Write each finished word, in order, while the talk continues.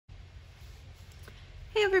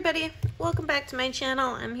Hey everybody, welcome back to my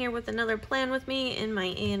channel. I'm here with another plan with me in my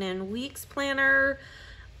ANN weeks planner.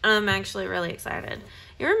 I'm actually really excited.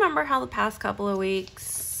 You remember how the past couple of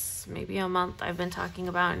weeks, maybe a month, I've been talking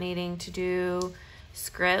about needing to do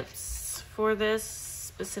scripts for this,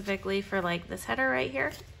 specifically for like this header right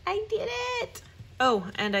here? I did it! Oh,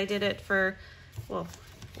 and I did it for, well,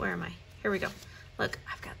 where am I? Here we go. Look,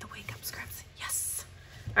 I've got the wake up scripts. Yes!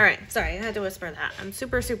 All right, sorry, I had to whisper that. I'm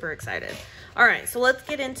super excited. All right, so let's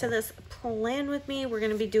get into this plan with me. We're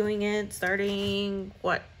gonna be doing it starting,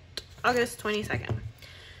 what, August 22nd.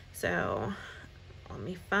 So let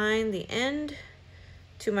me find the end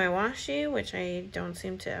to my washi, which I don't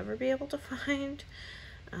seem to ever be able to find.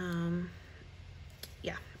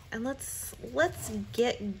 Yeah, and let's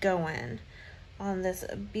get going on this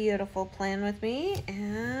beautiful plan with me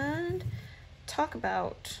and talk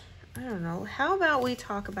about, I don't know, how about we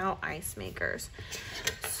talk about ice makers?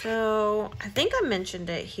 So I think I mentioned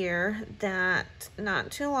it here that not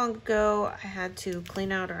too long ago I had to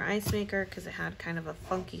clean out our ice maker because it had kind of a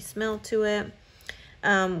funky smell to it.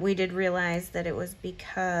 We did realize that it was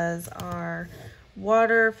because our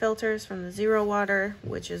water filters from the zero water,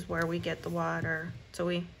 which is where we get the water. So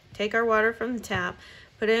we take our water from the tap,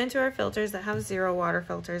 put it into our filters that have zero water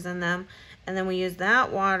filters in them, and then we use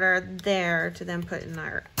that water there to then put in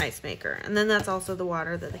our ice maker. And then that's also the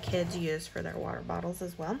water that the kids use for their water bottles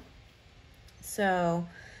as well. So,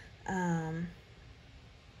 you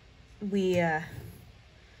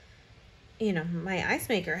know, my ice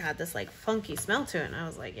maker had this like funky smell to it, and I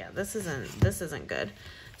was like, yeah, this isn't good.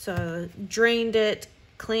 So I drained it,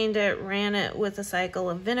 cleaned it, ran it with a cycle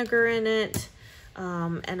of vinegar in it,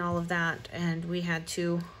 and all of that, and we had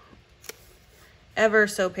to ever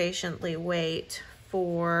so patiently wait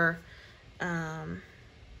for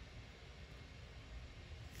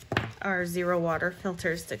our zero water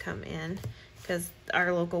filters to come in because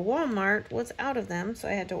our local Walmart was out of them, so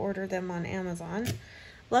I had to order them on Amazon.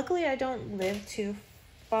 Luckily, I don't live too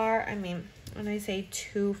far. I mean, when I say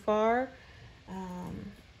too far,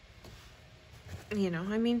 you know,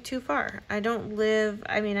 I mean too far. I don't live,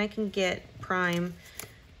 I mean, I can get Prime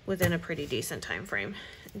within a pretty decent time frame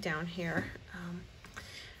down here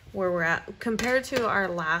where we're at, compared to our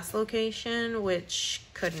last location, which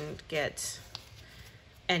couldn't get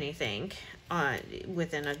anything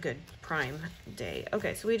within a good Prime day.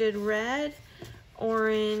 Okay, so we did red,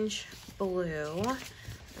 orange, blue.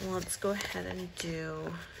 Let's go ahead and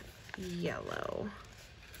do yellow.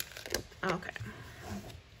 Okay.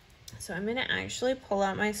 So I'm gonna actually pull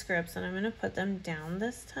out my scripts and I'm gonna put them down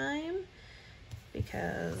this time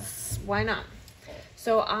because why not?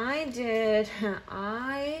 So I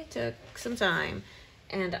took some time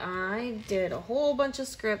and I did a whole bunch of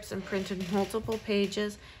scripts and printed multiple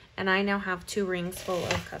pages, and I now have 2 rings full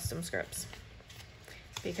of custom scripts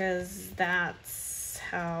because that's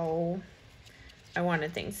how I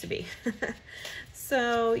wanted things to be.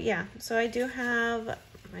 So yeah, so I do have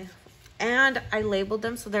my, and I labeled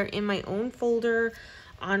them so they're in my own folder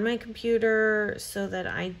on my computer so that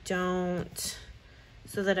I don't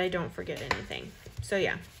forget anything. So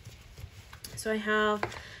yeah, so I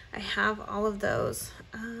have all of those.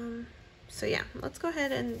 So yeah, let's go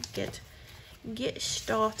ahead and get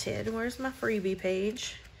started. Where's my freebie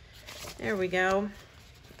page? There we go.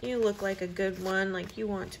 You look like a good one, like you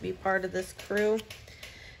want to be part of this crew.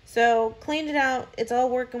 So cleaned it out, it's all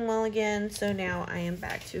working well again. So now I am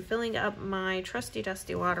back to filling up my trusty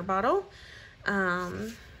dusty water bottle.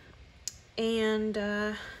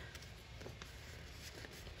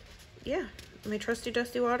 Yeah, my trusty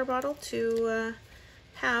dusty water bottle to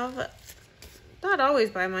have not always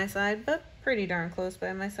by my side, but pretty darn close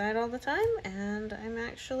by my side all the time, and I'm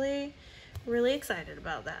actually really excited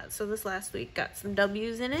about that. So this last week got some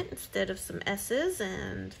W's in it instead of some S's,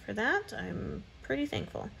 and for that I'm pretty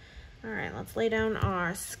thankful. All right, let's lay down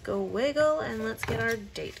our squiggle and let's get our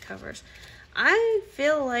date covers. I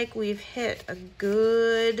feel like we've hit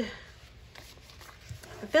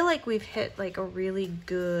like a really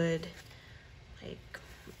good like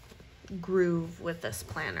groove with this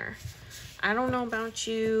planner. I don't know about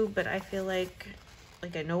you, but I feel like I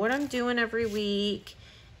know what I'm doing every week,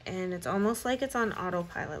 and it's almost like it's on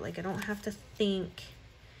autopilot. Like I don't have to think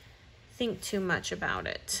too much about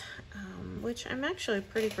it, which I'm actually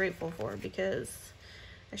pretty grateful for because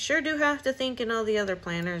I sure do have to think in all the other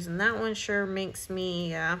planners, and that one sure makes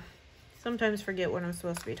me sometimes forget what I'm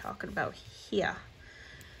supposed to be talking about here.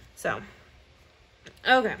 So,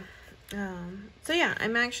 okay. So yeah,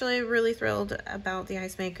 I'm actually really thrilled about the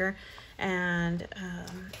ice maker and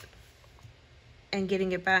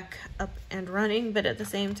getting it back up and running, but at the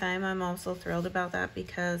same time I'm also thrilled about that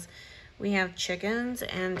because We have chickens,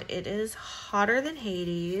 and it is hotter than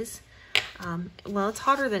Hades. Well, it's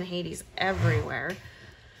hotter than Hades everywhere.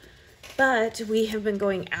 But we have been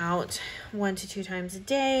going out 1 to 2 times a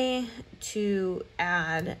day to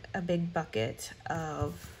add a big bucket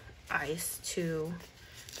of ice to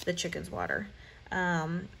the chickens' water.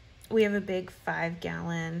 We have a big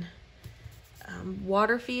 5-gallon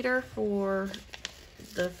water feeder for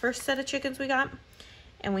the first set of chickens we got,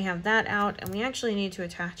 and we have that out, and we actually need to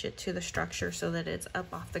attach it to the structure so that it's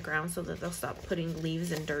up off the ground so that they'll stop putting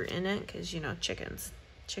leaves and dirt in it, because you know chickens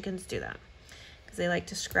do that because they like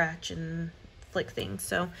to scratch and flick things.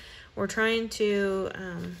 So we're trying to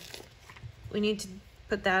we need to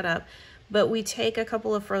put that up, but we take a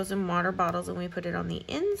couple of frozen water bottles and we put it on the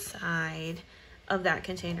inside of that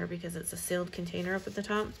container because it's a sealed container up at the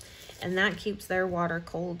top, and that keeps their water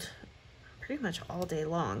cold pretty much all day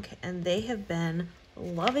long, and they have been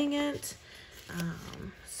loving it.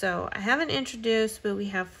 So I haven't introduced, but we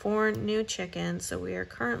have 4 new chickens, so we are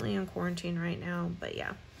currently in quarantine right now. But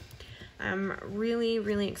yeah, I'm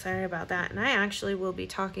really excited about that, and I actually will be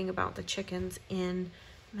talking about the chickens in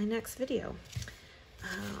my next video.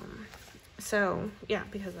 So yeah,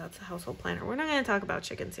 because that's a household planner, we're not going to talk about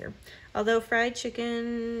chickens here, although fried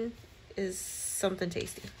chicken is something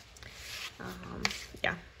tasty.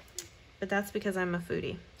 Yeah, but that's because I'm a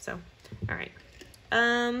foodie. So all right.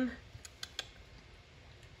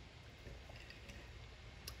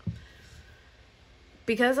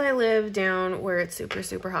 Because I live down where it's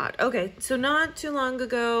super hot. Okay, so not too long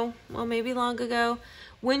ago, well, maybe long ago,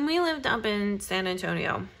 when we lived up in San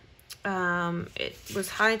Antonio, it was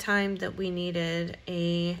high time that we needed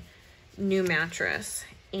a new mattress,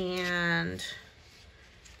 and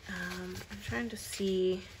I'm trying to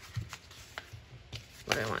see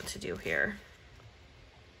what I want to do here.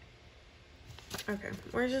 Okay,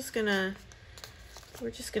 we're just gonna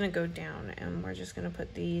go down, and we're just gonna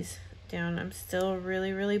put these down. I'm still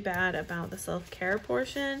really bad about the self-care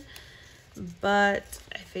portion, but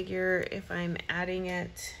I figure if I'm adding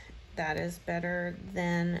it, that is better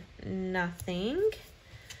than nothing.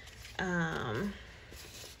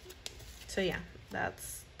 So yeah,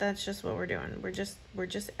 that's just what we're doing. We're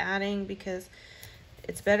just adding because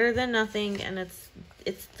it's better than nothing, and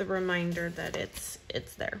it's the reminder that it's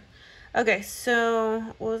there. Okay, so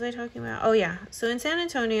what was I talking about? Oh yeah, so in San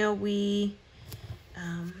Antonio, we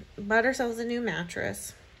bought ourselves a new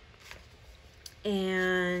mattress,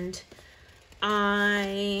 and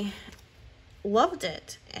I loved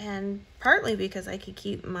it, and partly because I could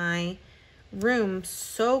keep my room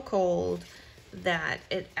so cold that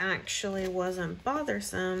it actually wasn't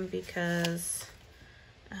bothersome, because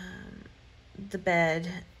the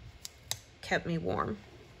bed kept me warm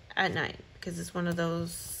at night, because it's one of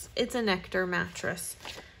those, it's a Nectar mattress,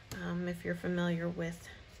 if you're familiar with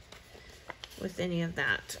any of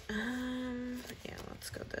that. Yeah,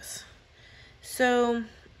 let's go this. So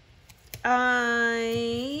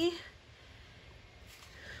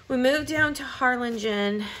we moved down to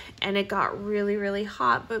Harlingen, and it got really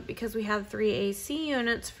hot, but because we had 3 AC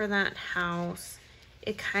units for that house,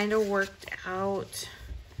 it kind of worked out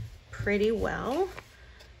pretty well,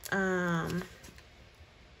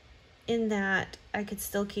 in that I could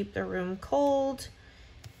still keep the room cold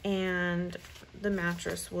and the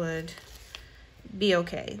mattress would be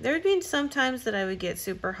okay. There would be some times that I would get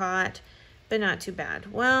super hot, but not too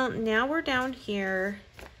bad. Well, now we're down here,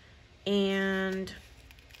 and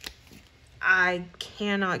I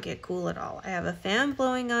cannot get cool at all. I have a fan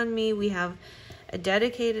blowing on me. We have a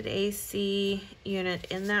dedicated AC unit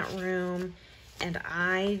in that room, and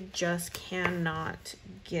I just cannot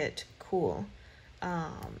get cool.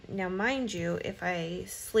 Now, mind you, if I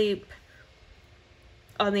sleep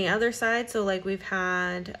on the other side, so like we've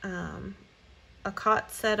had a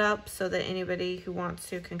cot set up so that anybody who wants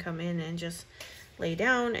to can come in and just lay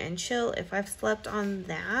down and chill. If I've slept on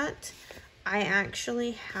that, I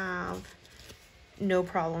actually have no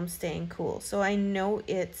problem staying cool. So I know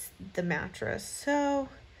it's the mattress. So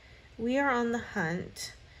we are on the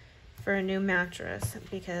hunt for a new mattress,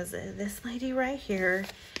 because this lady right here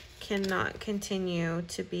cannot continue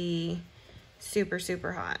to be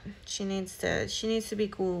super hot. She needs to be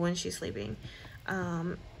cool when she's sleeping.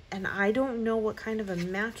 And I don't know what kind of a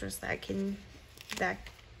mattress that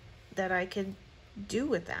I could do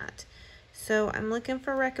with that. So I'm looking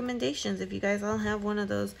for recommendations. If you guys all have one of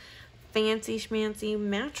those fancy schmancy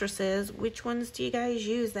mattresses, which ones do you guys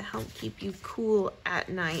use that help keep you cool at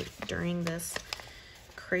night during this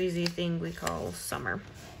crazy thing we call summer?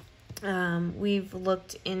 We've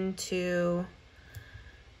looked into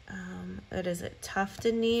what is it, Tuft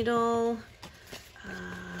 & Needle.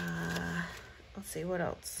 Let's see, what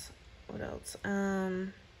else what else?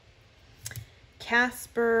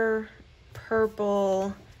 Casper,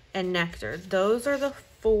 Purple, and Nectar. Those are the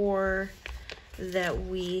 4 that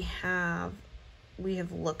we have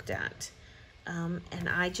looked at. And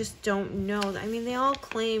I just don't know. I mean, they all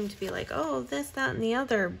claim to be like, oh, this, that, and the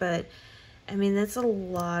other, but I mean, that's a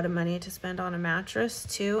lot of money to spend on a mattress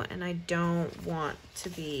too, and I don't want to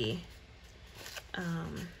be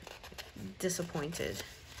disappointed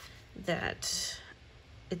that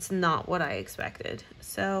it's not what I expected.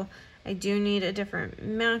 So I do need a different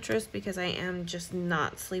mattress because I am just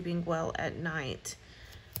not sleeping well at night.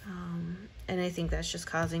 And I think that's just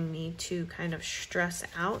causing me to kind of stress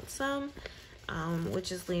out some,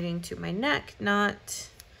 which is leading to my neck not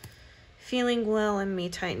feeling well and me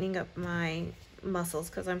tightening up my muscles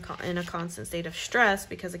because I'm in a constant state of stress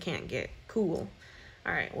because I can't get cool.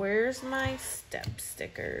 All right, where's my step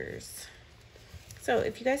stickers? So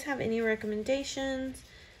if you guys have any recommendations,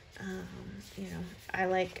 you know, I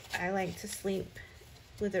like to sleep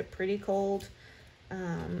with it pretty cold.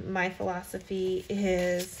 My philosophy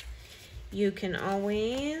is you can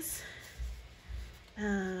always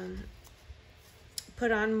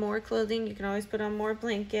put on more clothing. You can always put on more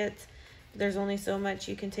blankets. There's only so much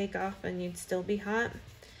you can take off and you'd still be hot.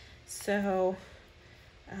 So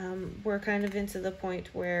we're kind of into the point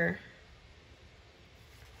where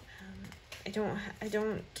I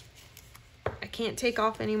can't take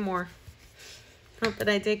off anymore. Not that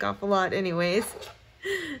I take off a lot anyways.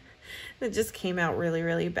 It just came out really,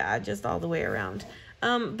 really bad, just all the way around.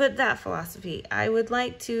 But that philosophy, I would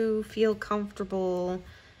like to feel comfortable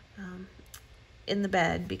in the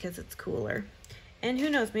bed because it's cooler. And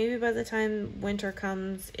who knows, maybe by the time winter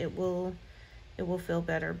comes, it will feel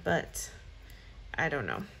better, but I don't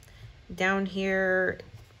know. Down here,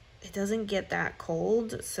 it doesn't get that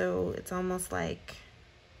cold, so it's almost like,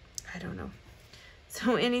 I don't know.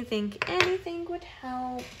 So anything would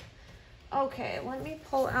help. Okay, let me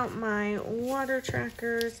pull out my water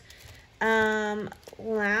trackers.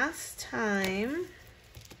 Last time,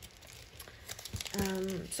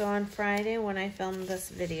 so on Friday when I filmed this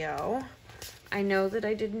video, I know that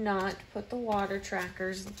I did not put the water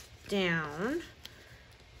trackers down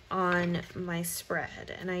on my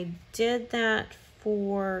spread, and I did that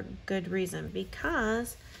for good reason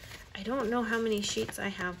because I don't know how many sheets I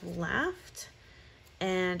have left,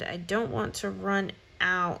 and I don't want to run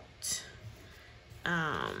out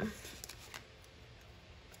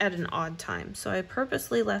at an odd time. So I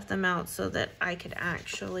purposely left them out so that I could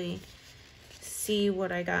actually see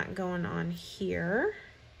what I got going on here.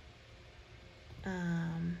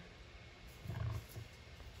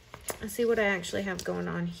 Let's see what I actually have going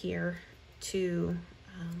on here to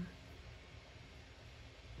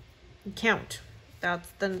count. That's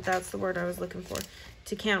the word I was looking for.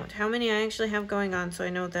 To count how many I actually have going on, so I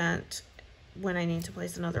know that when I need to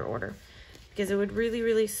place another order. Because it would really,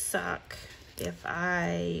 really suck if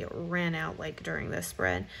I ran out like during this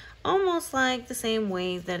spread. Almost like the same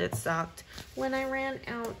way that it sucked when I ran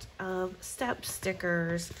out of step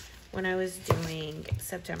stickers when I was doing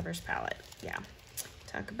September's palette. Yeah.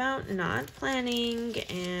 Talk about not planning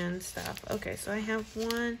and stuff. Okay, so I have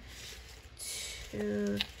 1,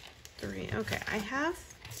 2, 3. Okay, I have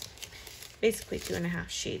basically 2.5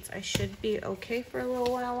 sheets. I should be okay for a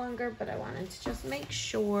little while longer, but I wanted to just make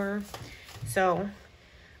sure. So,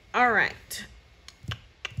 all right.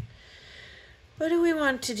 What do we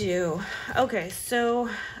want to do? Okay, so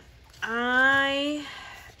I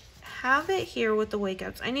have it here with the wake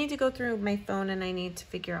ups. I need to go through my phone and I need to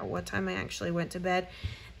figure out what time I actually went to bed.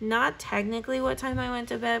 Not technically what time I went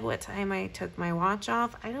to bed, what time I took my watch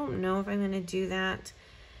off. I don't know if I'm going to do that.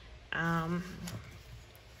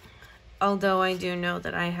 Although I do know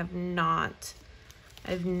that I've not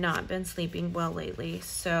been sleeping well lately,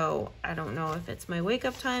 so I don't know if it's my wake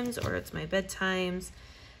up times or it's my bedtimes.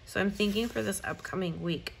 So I'm thinking for this upcoming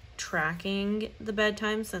week, tracking the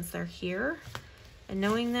bedtime since they're here and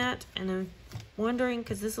knowing that. And I'm wondering,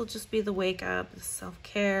 because this will just be the wake up, the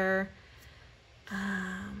self-care.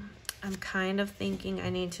 I'm kind of thinking I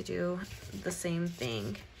need to do the same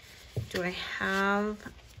thing. Do I have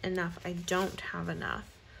enough? I don't have enough.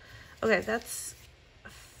 Okay, that's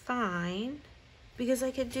fine because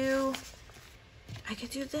I could do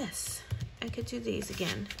this. I could do these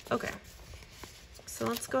again. Okay. So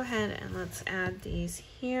let's go ahead and let's add these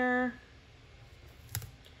here.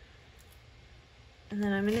 And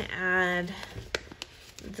then I'm going to add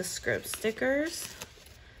the script stickers.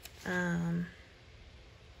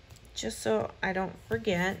 Just so I don't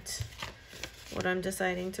forget what I'm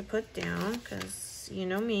deciding to put down, because you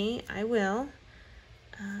know me, I will.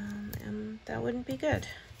 And that wouldn't be good.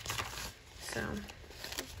 So,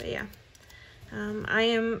 but yeah.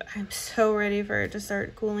 I'm so ready for it to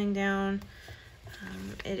start cooling down.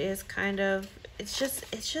 It is kind of, it's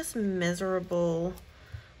just miserable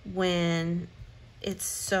when it's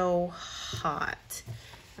so hot.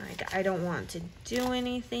 Like, I don't want to do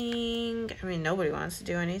anything. I mean, nobody wants to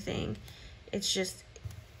do anything. It's just,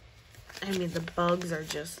 I mean, the bugs are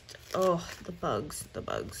just, oh, the bugs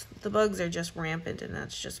are just rampant, and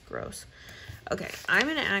that's just gross. Okay, I'm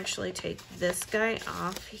gonna actually take this guy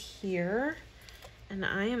off here, and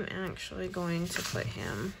I am actually going to put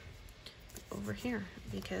him over here,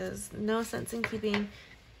 because no sense in keeping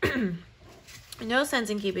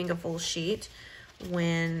a full sheet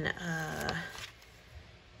when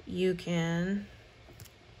you can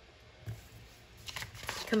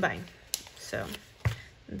combine. So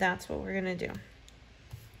that's what we're gonna do.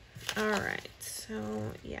 All right,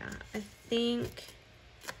 so yeah, I think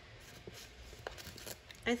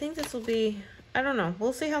this will be, I don't know,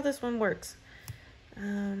 we'll see how this one works.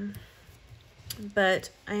 But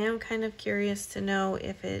I am kind of curious to know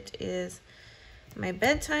if it is my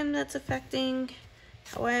bedtime that's affecting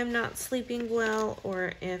how I am not sleeping well,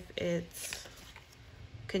 or if it's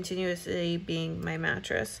continuously being my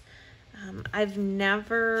mattress. I've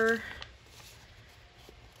never,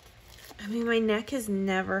 I mean, my neck has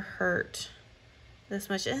never hurt this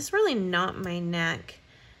much. It's really not my neck.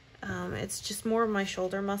 It's just more of my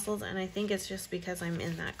shoulder muscles, and I think it's just because I'm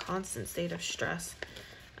in that constant state of stress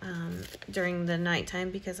during the nighttime,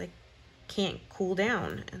 because I can't cool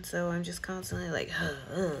down, and so I'm just constantly like,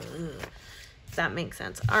 if that makes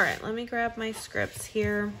sense. All right, let me grab my scripts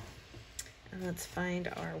here, and let's find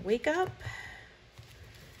our wake up.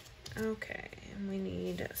 Okay, and we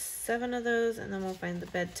need 7 of those, and then we'll find the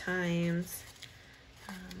bedtimes.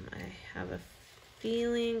 I have a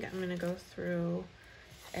feeling I'm gonna go through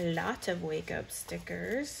a lot of wake up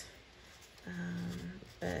stickers,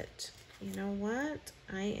 but you know what,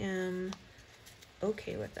 I am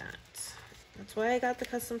okay with that. That's why I got the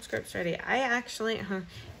custom scripts ready. I actually,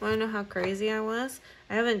 want to know how crazy I was?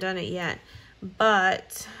 I haven't done it yet,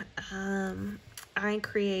 but I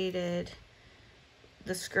created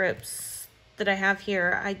the scripts that I have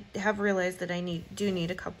here. I have realized that I do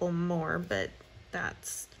need a couple more, but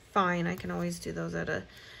that's fine. I can always do those at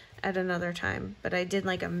another time. But I did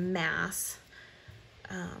like a mass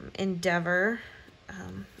endeavor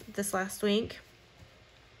this last week,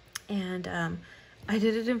 and I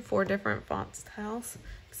did it in 4 different font styles,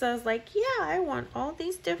 because I was like, yeah, I want all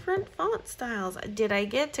these different font styles. Did I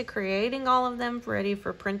get to creating all of them ready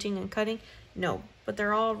for printing and cutting? No, but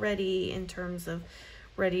they're all ready in terms of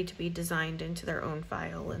ready to be designed into their own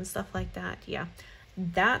file and stuff like that. Yeah,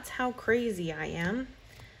 that's how crazy I am.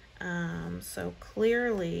 So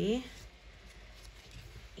clearly,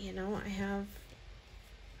 you know, I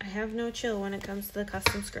have no chill when it comes to the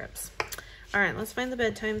custom scripts. All right, let's find the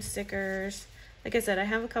bedtime stickers. Like I said, I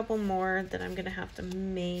have a couple more that I'm gonna have to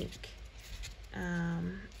make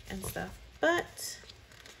and stuff, but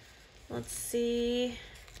let's see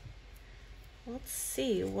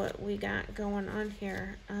what we got going on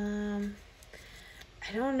here. I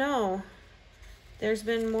don't know. There's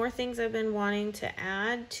been more things I've been wanting to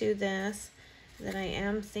add to this that I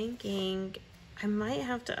am thinking I might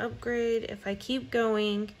have to upgrade. If I keep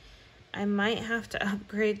going, I might have to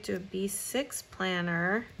upgrade to a B6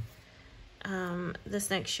 planner this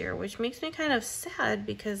next year, which makes me kind of sad,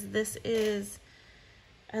 because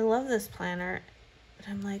I love this planner, but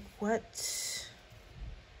I'm like, what?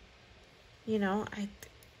 You know,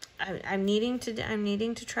 I'm needing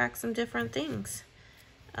to track some different things,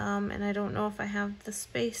 and I don't know if I have the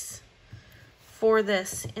space for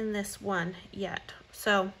this in this one yet.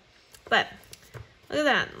 So, but look at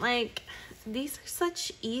that, like, these are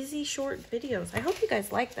such easy short videos. I hope you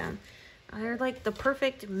guys like them. They're like the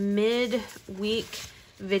perfect mid-week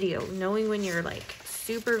video, knowing when you're like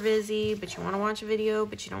super busy, but you want to watch a video,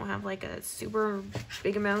 but you don't have like a super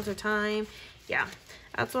big amount of time. Yeah,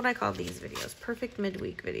 that's what I call these videos, perfect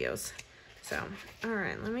midweek videos. So, all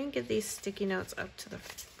right, let me get these sticky notes up to the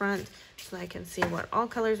front so I can see what all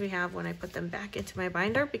colors we have when I put them back into my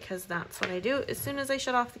binder, because that's what I do. As soon as I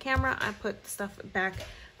shut off the camera, I put the stuff back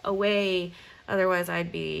away. Otherwise,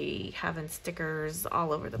 I'd be having stickers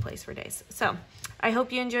all over the place for days. So I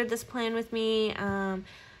hope you enjoyed this plan with me.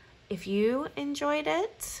 If you enjoyed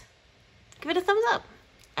it, give it a thumbs up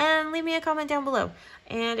and leave me a comment down below.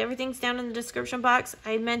 And everything's down in the description box.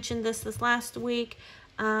 I mentioned this last week.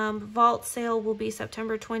 Vault sale will be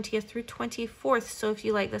September 20th through 24th. So if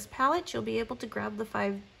you like this palette, you'll be able to grab the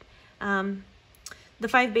 5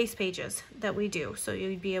 base pages that we do. So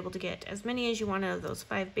you'd be able to get as many as you want out of those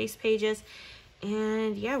 5 base pages.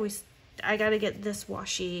 And yeah, I gotta get this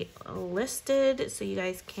washi listed so you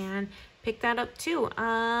guys can pick that up too.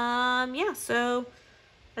 Yeah, so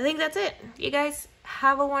I think that's it. You guys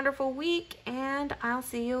have a wonderful week, and I'll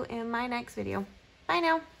see you in my next video. Bye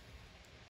now.